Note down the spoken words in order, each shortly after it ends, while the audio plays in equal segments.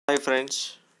Hi friends,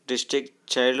 district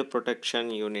child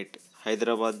protection unit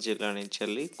Hyderabad జిల్లా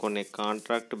నుంచి కొన్ని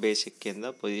కాంట్రాక్ట్ బేసిక్ కింద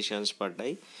పొజిషన్స్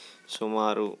పడ్డాయి.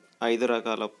 సుమారు 5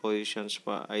 రకాల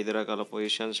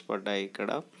పొజిషన్స్ పడ్డాయి. ఇక్కడ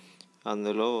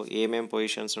అందులో ఏమేం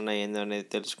పొజిషన్స్ ఉన్నాయి ఏందనేది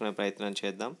తెలుసుకునే ప్రయత్నం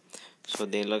చేద్దాం.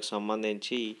 సో దీనికి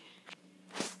సంబంధించి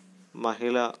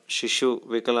మహిళా శిశు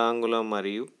వికలాంగుల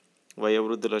మరియు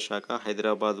వయోవృద్ధుల శాఖ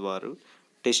హైదరాబాద్ వారు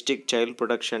district child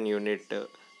protection unit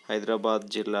Hyderabad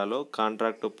జిల్లాలో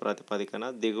కాంట్రాక్టు ప్రాతిపదికన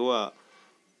దిగువ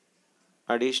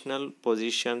అడిషనల్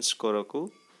పొజిషన్స్ కొరకు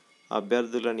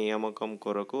అభ్యర్థుల నియామకం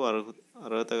కొరకు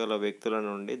అర్హత గల వ్యక్తుల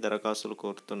నుండి దరఖాస్తులు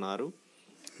కోరుతున్నారు.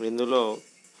 ఇందులో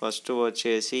ఫస్ట్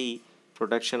వచ్చేసి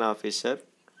ప్రొటెక్షన్ ఆఫీసర్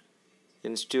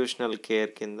ఇన్స్టిట్యూషనల్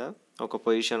కేర్ కింద ఒక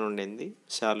పొజిషన్ ఉండింది.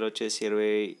 శాలరీ వచ్చేసి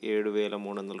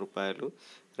 27,300 రూపాయలు.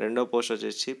 రెండో పోస్ట్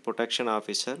వచ్చేసి protection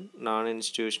officer non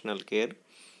institutional care.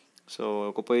 So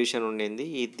ఒక పొజిషన్ ఉండింది.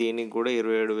 దీనికి కూడా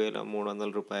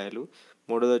 27,300 రూపాయలు.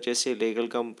 మూడోది వచ్చేసి లీగల్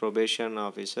కమ్ ప్రొబేషన్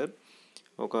ఆఫీసర్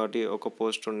ఒక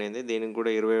పోస్ట్ ఉండింది. దీనికి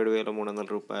కూడా 27,300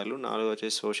 రూపాయలు. నాలుగో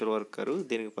వచ్చేసి సోషల్ వర్కరు,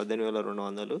 దీనికి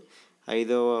 18,200.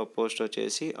 ఐదవ పోస్ట్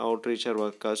వచ్చేసి అవుట్ రీచర్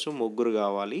వర్కర్స్ 3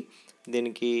 కావాలి.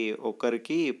 దీనికి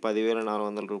ఒక్కరికి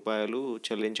 10,400 రూపాయలు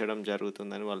చెల్లించడం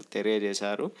జరుగుతుందని వాళ్ళు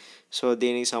తెలియజేశారు. సో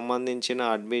దీనికి సంబంధించిన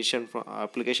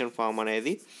అప్లికేషన్ ఫామ్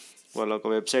అనేది వాళ్ళు ఒక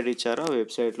వెబ్సైట్ ఇచ్చారు. ఆ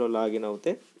వెబ్సైట్లో లాగిన్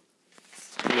అవుతే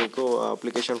మీకు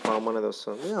అప్లికేషన్ ఫామ్ అనేది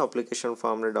వస్తుంది. ఆ అప్లికేషన్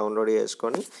ఫామ్ని డౌన్లోడ్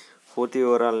చేసుకొని పూర్తి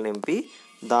వివరాలు నింపి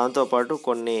దాంతోపాటు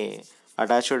కొన్ని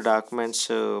అటాచ్డ్ డాక్యుమెంట్స్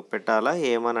పెట్టాలా.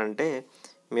 ఏమనంటే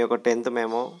మీ యొక్క 10th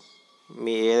మెమో,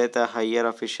 మీ ఏదైతే హయ్యర్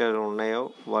అఫీషియల్ ఉన్నాయో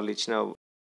వాళ్ళు ఇచ్చిన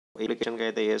అప్లికేషన్కి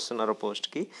అయితే చేస్తున్నారో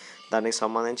పోస్ట్కి దానికి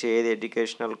సంబంధించి ఏది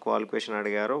ఎడ్యుకేషనల్ క్వాలిఫికేషన్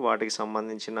అడిగారో వాటికి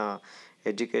సంబంధించిన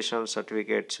ఎడ్యుకేషనల్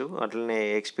సర్టిఫికేట్స్, అట్లనే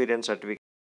ఎక్స్పీరియన్స్ సర్టిఫికేట్,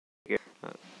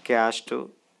 క్యాస్ట్,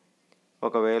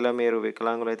 ఒకవేళ మీరు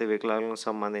వికలాంగులైతే వికలాంగులకు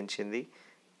సంబంధించింది,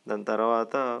 దాని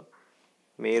తర్వాత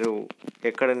మీరు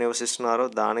ఎక్కడ నివసిస్తున్నారో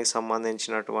దానికి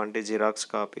సంబంధించినటువంటి జిరాక్స్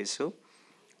కాపీసు,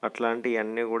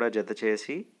 అట్లాంటివన్నీ కూడా జత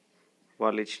చేసి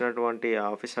వాళ్ళు ఇచ్చినటువంటి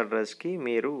ఆఫీస్ అడ్రస్కి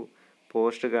మీరు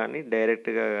పోస్ట్ కానీ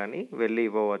డైరెక్ట్గా కానీ వెళ్ళి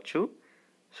ఇవ్వవచ్చు.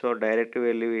 సో డైరెక్ట్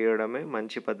వెళ్ళి ఇవ్వడమే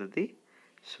మంచి పద్ధతి.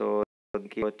 సో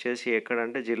వచ్చేసి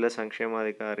ఎక్కడంటే జిల్లా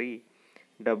సంక్షేమాధికారి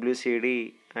WCD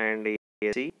and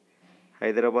AC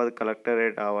Hyderabad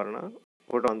collectorate ఆవరణ,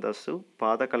 1వ అంతస్తు,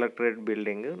 పాత collectorate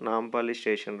building, Nampally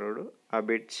station road,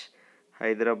 Abids,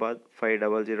 Hyderabad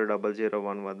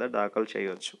 500001 వద్ద దాఖలు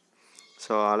చేయవచ్చు.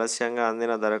 సో ఆలస్యంగా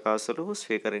అందిన దరఖాస్తులు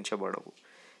స్వీకరించబడవు.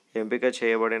 ఎంపిక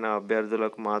చేయబడిన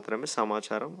అభ్యర్థులకు మాత్రమే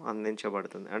సమాచారం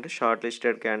అందించబడుతుంది. అంటే షార్ట్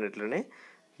లిస్టెడ్ క్యాండిడేట్లనే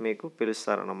మీకు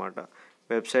పిలుస్తారన్నమాట.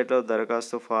 వెబ్సైట్లో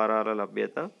దరఖాస్తు ఫారాల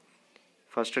లభ్యత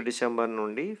 1 డిసెంబర్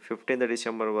నుండి 15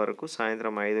 డిసెంబర్ వరకు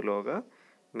సాయంత్రం 5లోగా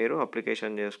మీరు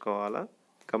అప్లికేషన్ చేసుకోవాలా.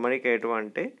 గమనిక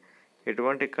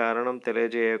ఎటువంటి కారణం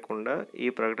తెలియజేయకుండా ఈ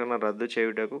ప్రకటన రద్దు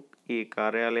చేయుటకు ఈ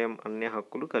కార్యాలయం అన్ని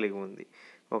హక్కులు కలిగి ఉంది.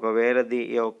 ఒకవేళ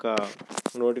ఈ యొక్క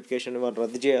నోటిఫికేషన్ వాళ్ళు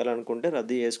రద్దు చేయాలనుకుంటే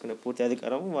రద్దు చేసుకునే పూర్తి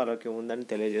అధికారం వాళ్ళకి ఉందని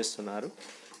తెలియజేస్తున్నారు.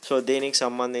 సో దీనికి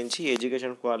సంబంధించి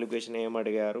ఎడ్యుకేషన్ క్వాలిఫికేషన్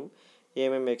ఏమడిగారు,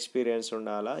 ఏమేమి ఎక్స్పీరియన్స్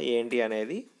ఉండాలా ఏంటి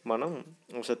అనేది మనం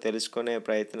ఒకసారి తెలుసుకునే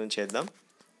ప్రయత్నం చేద్దాం.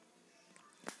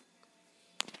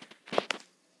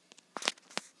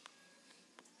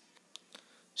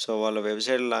 సో వాళ్ళ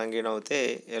వెబ్సైట్ లాగిన్ అవుతే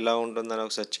ఎలా ఉంటుందని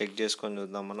ఒకసారి చెక్ చేసుకొని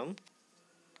చూద్దాం మనం.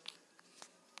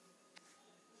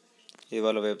 ఇది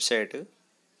వాళ్ళ వెబ్సైట్.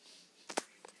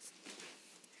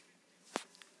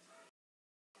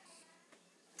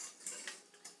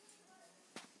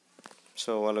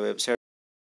 సో వాళ్ళ వెబ్సైట్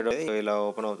ఇలా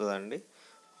ఓపెన్ అవుతుందండి.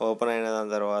 ఓపెన్ అయిన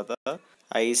దాని తర్వాత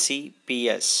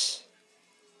ICPS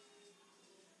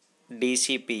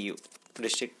DCPU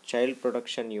district child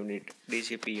protection unit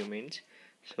DCPU means.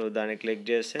 So దాన్ని క్లిక్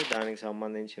చేస్తే దానికి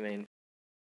సంబంధించిన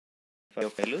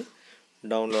ఫైల్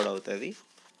డౌన్లోడ్ అవుతుంది.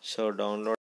 సో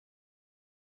డౌన్లోడ్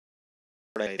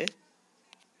అయితే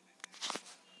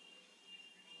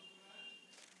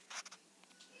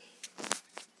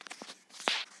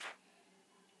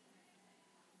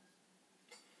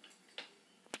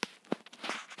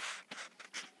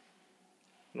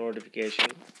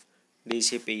notification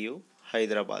DCPU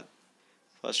Hyderabad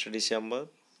 1 December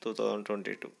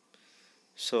 2022.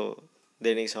 So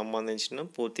దీనికి సంబంధించిన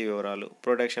పూర్తి వివరాలు,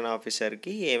 ప్రొటెక్షన్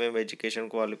ఆఫీసర్కి ఏమేమి ఎడ్యుకేషన్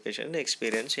క్వాలిఫికేషన్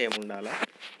ఎక్స్పీరియన్స్ ఏముండాలా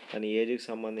అని, ఏజ్కి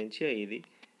సంబంధించి ఇది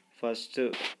 1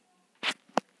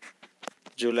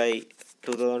 జూలై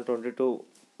 2022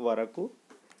 వరకు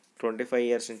 25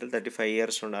 years నుంచి 35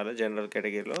 years ఉండాలి జనరల్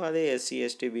కేటగిరీలో. అదే SC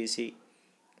ST BC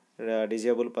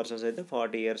disable persons అయితే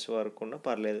 40 years వరకు ఉన్న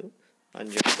పర్లేదు అని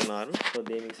చెప్తున్నారు. సో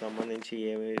దీనికి సంబంధించి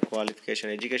ఏమి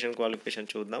ఎడ్యుకేషన్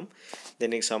క్వాలిఫికేషన్ చూద్దాం.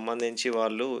 దీనికి సంబంధించి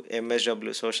వాళ్ళు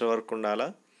MSW సోషల్ వర్క్ ఉండాలా,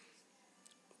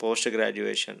 post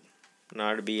graduation,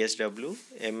 not BSW,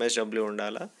 MSW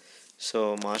ఉండాలా. So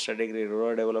master degree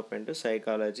rural development,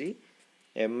 psychology,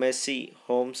 MSc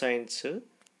home science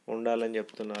ఉండాలని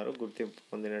చెప్తున్నారు గుర్తింపు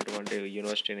పొందినటువంటి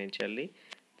యూనివర్సిటీ నుంచి వెళ్ళి.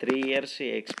 3 years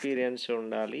ఎక్స్పీరియన్స్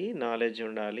ఉండాలి, నాలెడ్జ్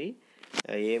ఉండాలి.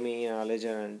 ఏమి నాలెడ్జ్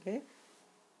అని అంటే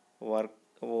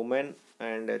women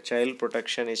and child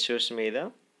protection issues మీద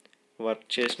వర్క్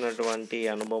చేసినటువంటి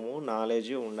అనుభవము,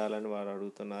 నాలెడ్జ్ ఉండాలని వారు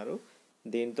అడుగుతున్నారు.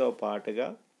 దీంతో పాటుగా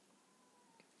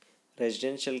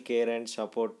residential care and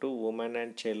support to women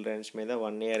and children's మీద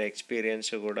 1 year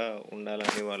ఎక్స్పీరియన్స్ కూడా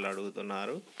ఉండాలని వాళ్ళు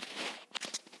అడుగుతున్నారు.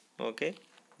 ఓకే,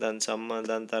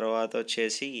 దాని తర్వాత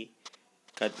వచ్చేసి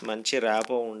మంచి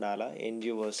ర్యాపో ఉండాలా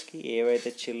ఎన్జిఓస్కి. ఏవైతే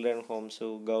చిల్డ్రన్ హోమ్స్,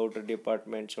 గౌట్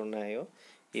డిపార్ట్మెంట్స్ ఉన్నాయో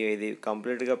ఇది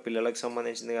కంప్లీట్గా పిల్లలకు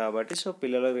సంబంధించింది కాబట్టి, సో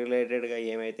పిల్లలకు రిలేటెడ్గా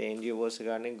ఏమైతే ఎన్జిఓస్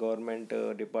కానీ గవర్నమెంట్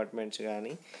డిపార్ట్మెంట్స్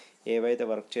కానీ ఏవైతే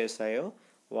వర్క్ చేస్తాయో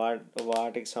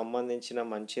వాటికి సంబంధించిన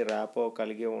మంచి ర్యాపో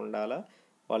కలిగి ఉండాలా.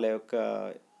 వాళ్ళ యొక్క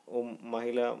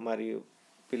మహిళ మరియు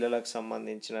పిల్లలకు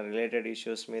సంబంధించిన రిలేటెడ్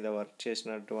ఇష్యూస్ మీద వర్క్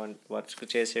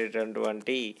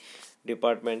చేసేటటువంటి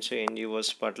డిపార్ట్మెంట్స్,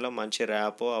 ఎన్జిఓస్ పట్ల మంచి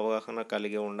ర్యాపో అవగాహన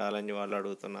కలిగి ఉండాలని వాళ్ళు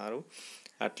అడుగుతున్నారు.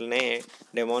 అట్లనే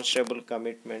డెమాన్స్ట్రబుల్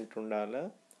కమిట్మెంట్ ఉండాలా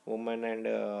ఉమెన్ అండ్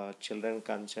చిల్డ్రన్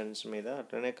కన్సర్న్స్ మీద.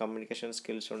 అట్లనే కమ్యూనికేషన్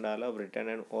స్కిల్స్ ఉండాలా,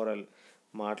 రిటన్ అండ్ ఓరల్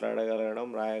మాట్లాడగలగడం,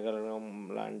 రాయగలగడం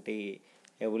లాంటి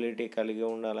ఎబిలిటీ కలిగి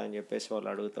ఉండాలని చెప్పేసి వాళ్ళు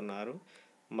అడుగుతున్నారు.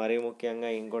 మరీ ముఖ్యంగా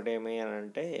ఇంకోటి ఏమి అని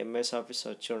అంటే ఎంఎస్ ఆఫీస్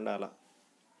వచ్చి ఉండాలా.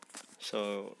 సో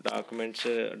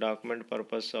డాక్యుమెంట్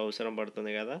పర్పస్ అవసరం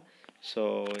పడుతుంది కదా. సో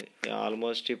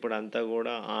ఆల్మోస్ట్ ఇప్పుడు అంతా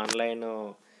కూడా ఆన్లైన్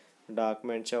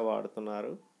డాక్యుమెంట్సే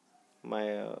వాడుతున్నారు.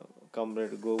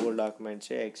 కంప్లీట్ గూగుల్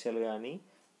డాక్యుమెంట్సే, ఎక్సెల్ కానీ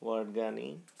వర్డ్ కానీ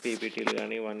పీపీటీలు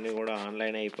కానీ ఇవన్నీ కూడా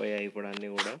ఆన్లైన్ అయిపోయాయి ఇప్పుడు అన్నీ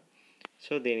కూడా.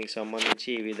 సో దీనికి సంబంధించి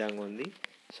ఈ విధంగా ఉంది.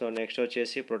 సో నెక్స్ట్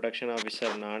వచ్చేసి protection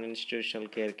officer non institutional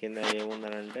care కింద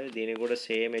ఏముందనంటే దీనికి కూడా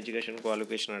సేమ్ ఎడ్యుకేషన్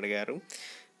క్వాలిఫికేషన్ అడిగారు.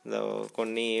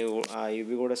 కొన్ని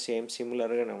ఇవి కూడా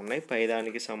సిమిలర్గానే ఉన్నాయి. పై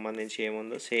దానికి సంబంధించి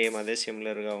ఏముందో సేమ్ అదే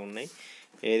సిమిలర్గా ఉన్నాయి,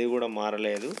 ఏది కూడా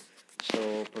మారలేదు. సో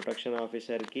ప్రొటెక్షన్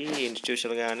ఆఫీసర్కి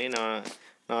ఇన్స్టిట్యూషన్ కానీ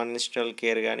నాన్ ఇన్స్టిట్యూషనల్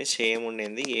కేర్ కానీ సేమ్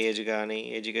ఉండింది. ఏజ్ కానీ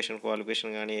ఎడ్యుకేషన్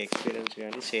క్వాలిఫికేషన్ కానీ ఎక్స్పీరియన్స్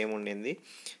కానీ సేమ్ ఉండింది.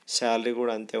 శాలరీ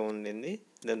కూడా అంతే ఉండింది.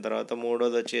 దాని తర్వాత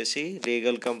మూడోది వచ్చేసి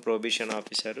లీగల్ కమ్ ప్రొబిషన్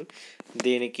ఆఫీసరు.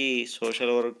 దీనికి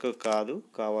సోషల్ వర్క్ కాదు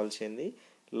కావాల్సింది,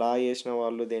 లా చేసిన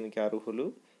వాళ్ళు దీనికి అర్హులు.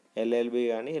 ఎల్ఎల్బి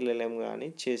కానీ ఎల్ఎల్ఎం కానీ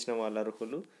చేసిన వాళ్ళు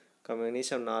అర్హులు.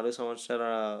 కనీసం 4 సంవత్సరాల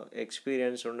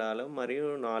ఎక్స్పీరియన్స్ ఉండాలి మరియు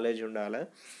నాలెడ్జ్ ఉండాలి.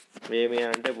 ఏమి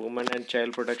అంటే women and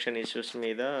child protection issues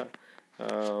మీద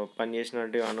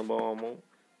పనిచేసినట్టు అనుభవము,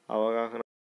 అవగాహన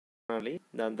ఉండాలి.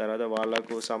 దాని తర్వాత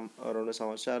వాళ్ళకు 2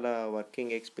 సంవత్సరాల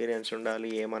వర్కింగ్ ఎక్స్పీరియన్స్ ఉండాలి.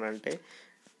 ఏమనంటే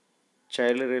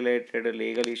చైల్డ్ రిలేటెడ్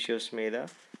లీగల్ ఇష్యూస్ మీద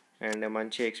అండ్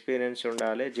మంచి ఎక్స్పీరియన్స్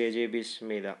ఉండాలి జేజేబీస్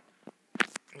మీద.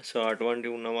 సో అటువంటి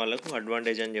ఉన్న వాళ్ళకు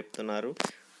అడ్వాంటేజ్ అని చెప్తున్నారు.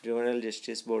 జువెనైల్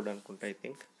జస్టిస్ బోర్డ్ అనుకుంటా ఐ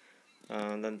థింక్.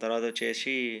 దాని తర్వాత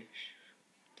వచ్చేసి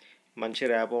మంచి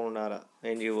ర్యాపో ఉండాలి.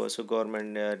 ఎన్జిఓస్,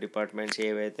 గవర్నమెంట్ డిపార్ట్మెంట్స్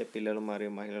ఏవైతే పిల్లలు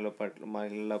మరియు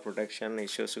మహిళల ప్రొటెక్షన్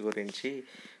ఇష్యూస్ గురించి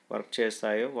వర్క్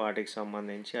చేస్తాయో వాటికి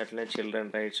సంబంధించి. అట్లనే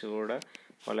చిల్డ్రన్ రైట్స్ కూడా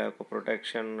వాళ్ళ యొక్క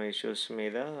ప్రొటెక్షన్ ఇష్యూస్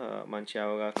మీద మంచి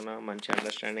అవగాహన, మంచి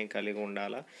అండర్స్టాండింగ్ కలిగి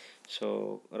ఉండాలి. సో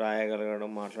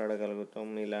రాయగలగడం, మాట్లాడగలుగుతాం,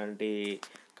 ఇలాంటి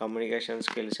కమ్యూనికేషన్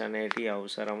స్కిల్స్ అనేటివి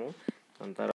అవసరము.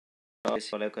 అంత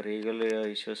వాళ్ళ యొక్క లీగల్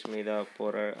ఇష్యూస్ మీద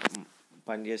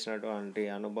పనిచేసినటువంటి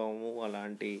అనుభవము,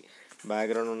 అలాంటి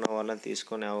బ్యాక్గ్రౌండ్ ఉన్న వాళ్ళని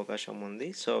తీసుకునే అవకాశం ఉంది.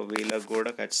 సో వీళ్ళకు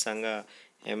కూడా ఖచ్చితంగా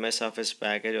ఎంఎస్ ఆఫీస్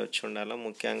ప్యాకేజ్ వచ్చి ఉండాలి,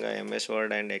 ముఖ్యంగా ఎంఎస్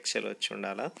వర్డ్ అండ్ ఎక్సెల్ వచ్చి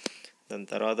ఉండాలి. దాని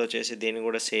తర్వాత వచ్చేసి దీనికి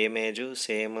కూడా సేమ్ ఏజ్,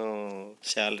 సేమ్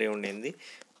శాలరీ ఉండింది.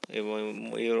 ఈ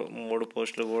 3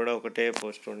 పోస్టులు కూడా ఒకటే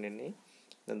పోస్ట్ ఉండింది.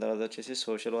 దాని తర్వాత వచ్చేసి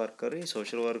సోషల్ వర్కర్. ఈ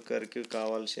సోషల్ వర్కర్కి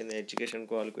కావాల్సిన ఎడ్యుకేషన్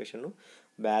క్వాలిఫికేషన్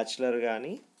బ్యాచిలర్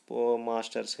కానీ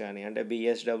మాస్టర్స్ కానీ, అంటే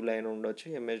బిఎస్డబ్ల్యూ అయినా ఉండొచ్చు,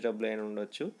 ఎంఎస్డబ్ల్యూ అయినా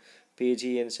ఉండొచ్చు,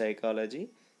 పీజీ ఇన్ సైకాలజీ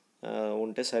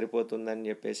ఉంటే సరిపోతుందని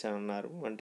చెప్పేసి అన్నారు.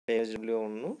 అంటే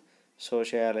ఎంఎస్డబ్ల్యూను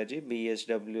సోషియాలజీ,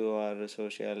 బిఎస్డబ్ల్యూ ఆర్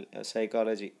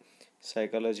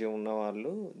సైకాలజీ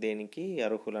ఉన్నవాళ్ళు దీనికి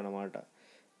అర్హులు అన్నమాట.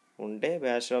 ఉంటే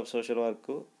బ్యాచిలర్ ఆఫ్ సోషల్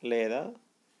వర్క్ లేదా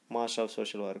మాస్టర్ ఆఫ్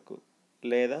సోషల్ వర్క్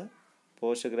లేదా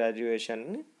పోస్ట్ గ్రాడ్యుయేషన్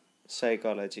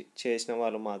సైకాలజీ చేసిన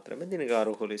వాళ్ళు మాత్రమే దీనికి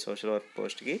అర్హులు ఈ సోషల్ వర్క్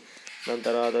పోస్ట్కి. దాని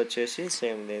తర్వాత వచ్చేసి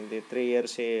సేమ్ దీనికి 3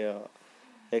 years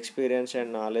ఎక్స్పీరియన్స్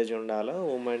అండ్ నాలెడ్జ్ ఉండాలి.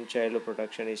 ఉమెన్ చైల్డ్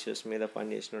ప్రొటెక్షన్ ఇష్యూస్ మీద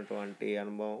పనిచేసినటువంటి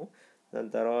అనుభవం.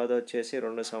 దాని తర్వాత వచ్చేసి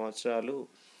 2 సంవత్సరాలు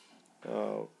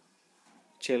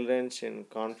children's in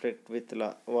conflict with law,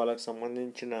 వాళ్ళకి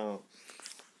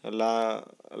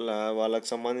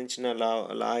సంబంధించిన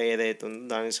లా ఏదైతే ఉందో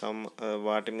దానికి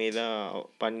వాటి మీద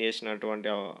పనిచేసినటువంటి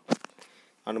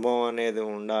అనుభవం అనేది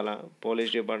ఉండాలా.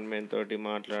 పోలీస్ డిపార్ట్మెంట్ తోటి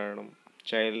మాట్లాడడం,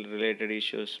 చైల్డ్ రిలేటెడ్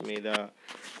ఇష్యూస్ మీద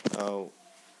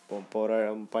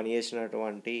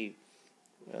పనిచేసినటువంటి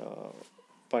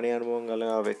పని అనుభవం గల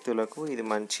వ్యక్తులకు ఇది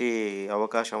మంచి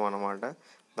అవకాశం అన్నమాట.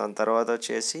 దాని తర్వాత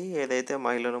వచ్చేసి ఏదైతే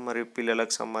మహిళలు మరియు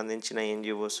పిల్లలకు సంబంధించిన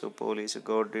NGOs, police,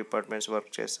 government departments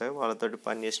work చేస్తాయో వాళ్ళతోటి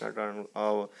పనిచేసినటువంటి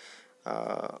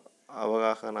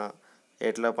అవగాహన,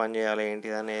 ఎట్లా పనిచేయాలి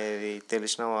ఏంటిది అనేది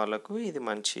తెలిసిన వాళ్ళకు ఇది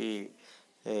మంచి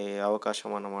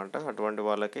అవకాశం అన్నమాట. అటువంటి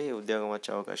వాళ్ళకి ఉద్యోగం వచ్చే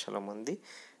అవకాశాలు ఉంది.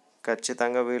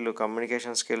 ఖచ్చితంగా వీళ్ళు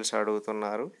కమ్యూనికేషన్ స్కిల్స్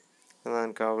అడుగుతున్నారు.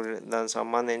 దానికి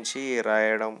సంబంధించి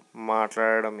రాయడం,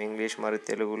 మాట్లాడడం ఇంగ్లీష్ మరియు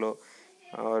తెలుగులో,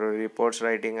 రిపోర్ట్స్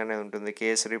రైటింగ్ అనేది ఉంటుంది,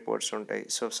 కేసు రిపోర్ట్స్ ఉంటాయి.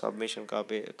 So submission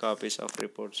copies of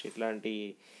reports, ఇట్లాంటి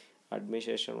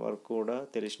అడ్మినిస్ట్రేషన్ వర్క్ కూడా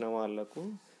తెలిసిన వాళ్ళకు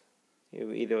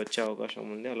ఇది వచ్చే అవకాశం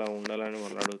ఉంది. అలా ఉండాలని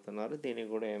వాళ్ళు అడుగుతున్నారు. దీనికి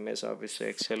కూడా ఎంఎస్ ఆఫీస్,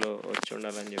 ఎక్సెల్ వచ్చి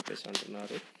ఉండాలని చెప్పేసి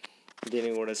అంటున్నారు.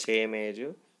 దీనికి కూడా సేమ్ ఏజ్,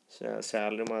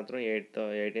 శాలరీ మాత్రం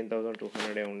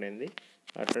 18,200 ఉండింది.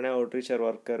 అట్లనే అవుట్ రీచర్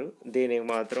వర్కరు, దీనికి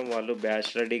మాత్రం వాళ్ళు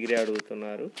బ్యాచిలర్ డిగ్రీ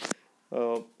అడుగుతున్నారు.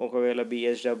 ఒకవేళ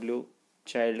బిఎస్డబ్ల్యూ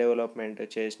చైల్డ్ డెవలప్మెంట్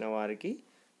చేసిన వారికి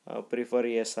ప్రిఫర్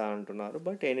చేస్తా అంటున్నారు.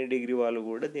 బట్ ఎనీ డిగ్రీ వాళ్ళు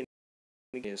కూడా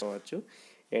దీన్ని చేసుకోవచ్చు.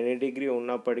 ఎనీ డిగ్రీ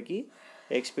ఉన్నప్పటికీ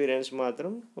ఎక్స్పీరియన్స్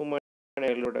మాత్రం ఉమెన్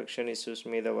ప్రొటెక్షన్ ఇష్యూస్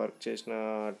మీద వర్క్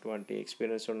చేసినటువంటి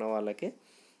ఎక్స్పీరియన్స్ ఉన్న వాళ్ళకే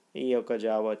ఈ యొక్క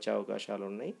జాబ్ వచ్చే అవకాశాలు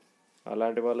ఉన్నాయి.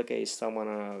 అలాంటి వాళ్ళకే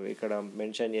ఇస్తామని ఇక్కడ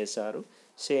మెన్షన్ చేశారు.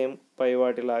 సేమ్ పై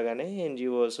వాటిలాగానే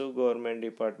NGOs, government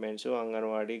departments,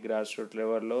 anganwadi, grass root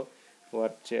లెవెల్లో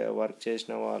వర్క్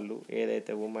చేసిన వాళ్ళు,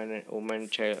 ఏదైతే ఉమెన్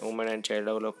అండ్ చైల్డ్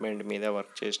డెవలప్మెంట్ మీద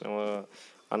వర్క్ చేసిన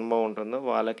అనుభవం ఉంటుందో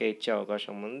వాళ్ళకే ఇచ్చే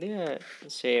అవకాశం ఉంది.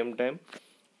 సేమ్ టైం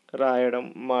రాయడం,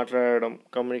 మాట్లాడడం,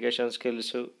 కమ్యూనికేషన్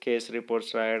స్కిల్స్, కేస్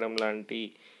రిపోర్ట్స్ రాయడం లాంటి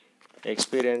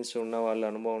ఎక్స్పీరియన్స్ ఉన్న వాళ్ళ,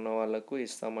 అనుభవం ఉన్న వాళ్ళకు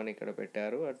ఇస్తామని ఇక్కడ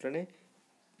పెట్టారు. అట్లనే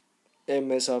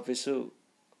ఎంఎస్ ఆఫీసు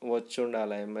వచ్చి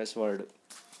ఉండాలి, ఎంఎస్ వర్డ్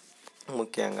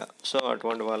ముఖ్యంగా. సో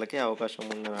అటువంటి వాళ్ళకి అవకాశం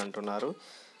ఉందని అంటున్నారు.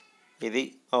 ఇది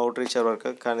అవుట్ రీచర్ వర్క్.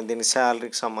 కానీ దీని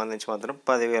శాలరీకి సంబంధించి మాత్రం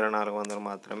 10,400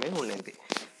 మాత్రమే ఉండింది.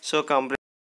 సో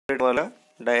కంప్లీట్ వల్ల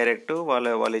డైరెక్ట్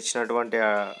వాళ్ళు ఇచ్చినటువంటి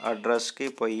అడ్రస్కి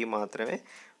పోయి మాత్రమే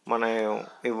మనం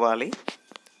ఇవ్వాలి.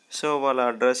 సో వాళ్ళ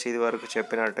అడ్రస్ ఇది వరకు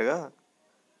చెప్పినట్టుగా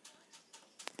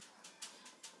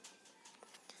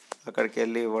అక్కడికి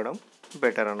వెళ్ళి ఇవ్వడం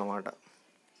బెటర్ అన్నమాట.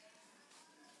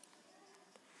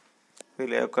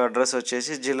 వీళ్ళ యొక్క అడ్రస్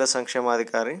వచ్చేసి జిల్లా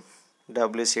సంక్షేమాధికారి,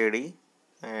 WCD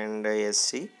and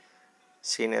SC,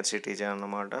 senior citizen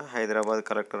అన్నమాట. హైదరాబాద్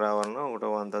కలెక్టర్ ఆవరణ,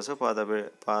 1వ అంతస్తు,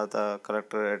 పాత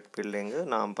collectorate building,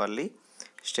 Nampally,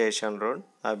 station road,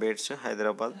 Abids,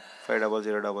 Hyderabad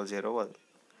 500001.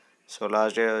 So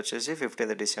last date వచ్చేసి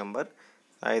 15th December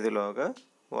 5లోగా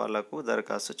వాళ్ళకు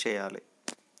దరఖాస్తు చేయాలి.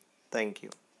 Thank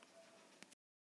you.